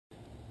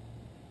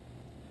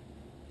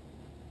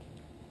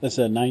This is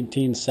a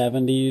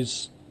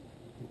 1970s,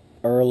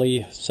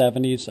 early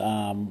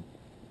 70s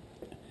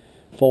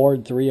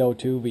Ford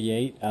 302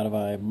 V8 out of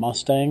a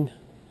Mustang.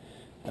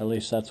 At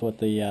least that's what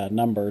the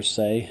numbers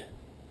say.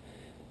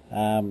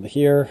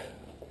 Here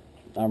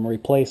I'm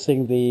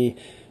replacing the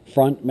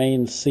front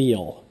main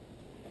seal.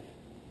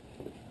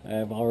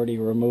 I've already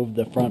removed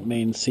the front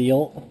main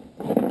seal.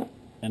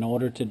 In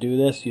order to do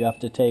this, you have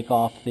to take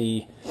off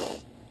the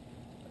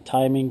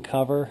timing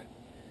cover.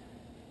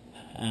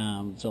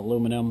 It's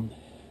aluminum.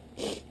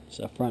 It's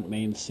a front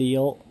main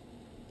seal.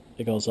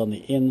 It goes on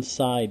the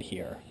inside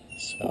here.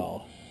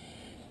 So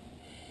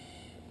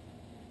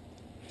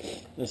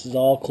this is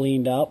all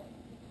cleaned up.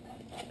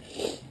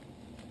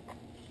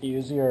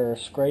 Use your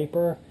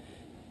scraper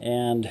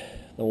and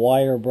the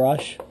wire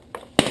brush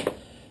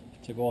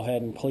to go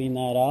ahead and clean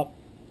that up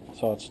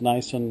so it's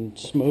nice and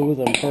smooth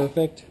and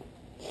perfect.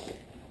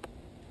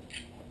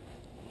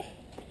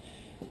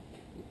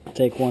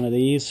 Take one of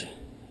these,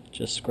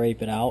 just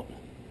scrape it out.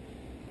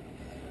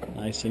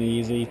 Nice and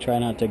easy. Try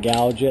not to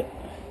gouge it.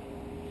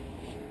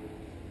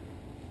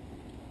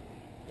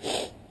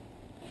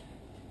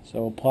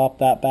 So we'll pop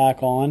that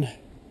back on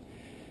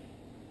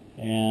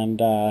and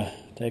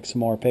take some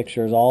more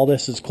pictures. All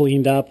this is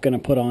cleaned up. Going to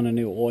put on a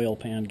new oil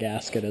pan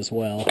gasket as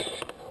well.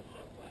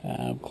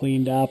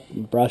 Cleaned up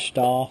and brushed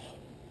off.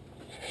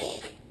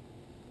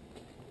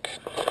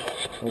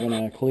 We're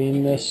going to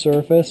clean this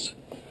surface.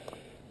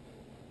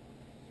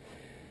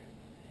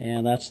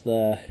 And that's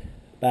the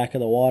back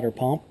of the water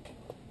pump.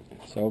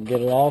 So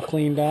get it all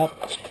cleaned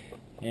up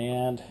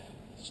and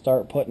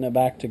start putting it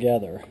back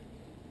together.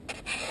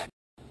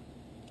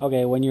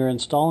 Okay, when you're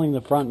installing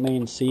the front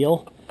main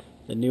seal,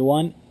 the new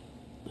one,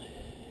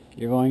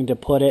 you're going to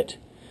put it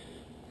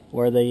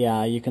where the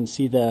you can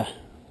see the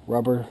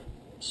rubber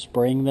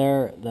spring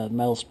there, the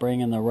metal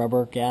spring and the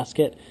rubber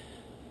gasket,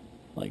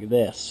 like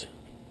this,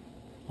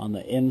 on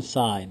the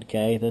inside.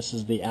 Okay, this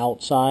is the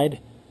outside,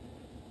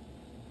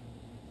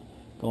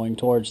 going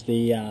towards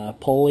the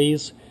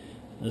pulleys.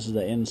 This is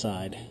the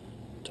inside,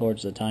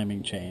 towards the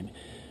timing chain.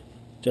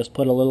 Just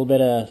put a little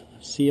bit of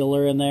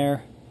sealer in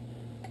there.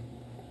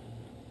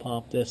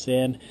 Pop this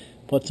in.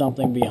 Put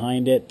something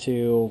behind it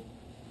to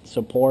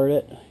support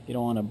it. You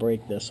don't want to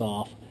break this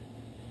off.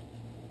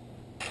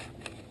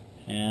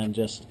 And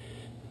just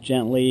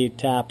gently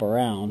tap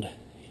around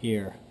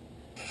here.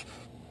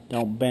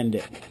 Don't bend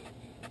it.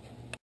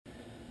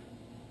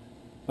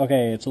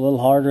 Okay, it's a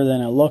little harder than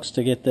it looks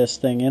to get this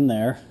thing in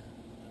there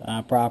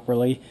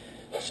properly.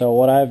 So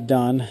what I've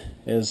done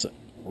is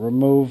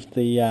remove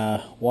the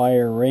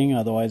wire ring,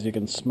 otherwise you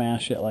can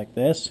smash it like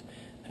this.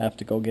 Have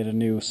to go get a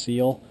new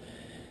seal.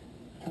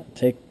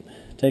 Take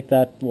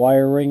that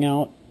wire ring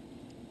out,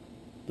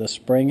 the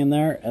spring in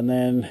there, and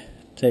then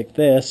take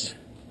this.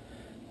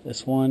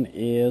 This one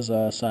is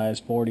a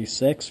size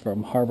 46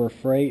 from Harbor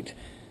Freight.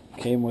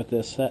 Came with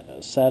this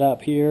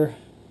setup here.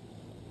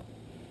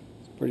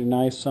 It's pretty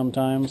nice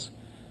sometimes.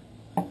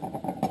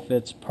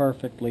 Fits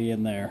perfectly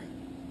in there.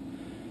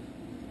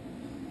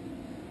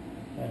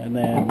 And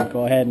then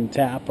go ahead and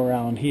tap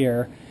around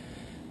here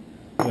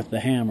with the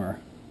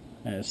hammer.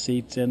 And it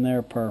seats in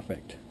there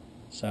perfect.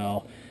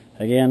 So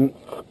again,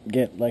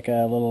 get like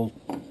a little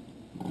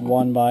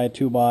 1x,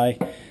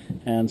 2x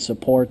and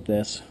support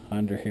this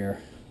under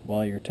here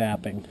while you're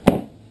tapping.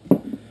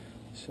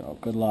 So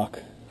good luck.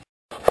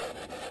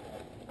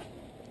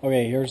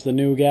 Okay, here's the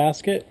new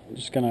gasket.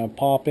 Just gonna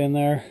pop in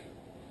there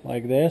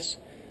like this.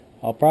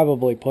 I'll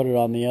probably put it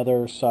on the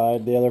other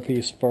side, the other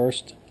piece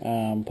first.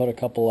 Put a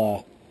couple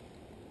of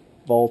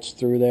bolts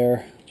through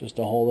there just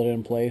to hold it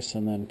in place,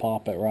 and then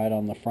pop it right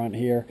on the front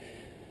here.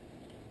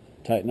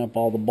 Tighten up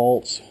all the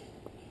bolts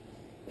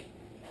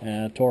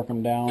and torque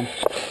them down.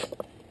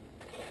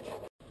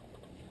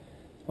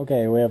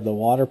 Okay, we have the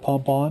water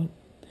pump on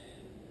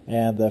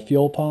and the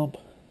fuel pump.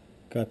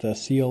 Got the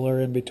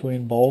sealer in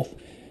between both.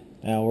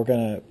 Now we're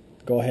going to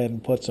go ahead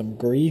and put some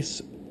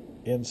grease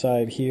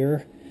inside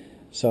here,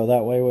 so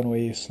that way when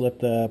we slip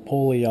the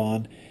pulley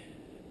on,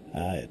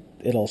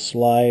 it'll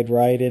slide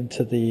right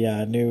into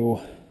the new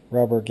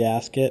rubber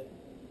gasket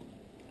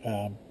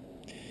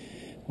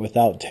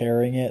without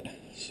tearing it.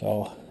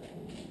 So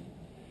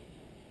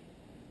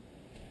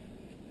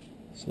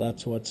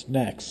that's what's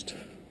next.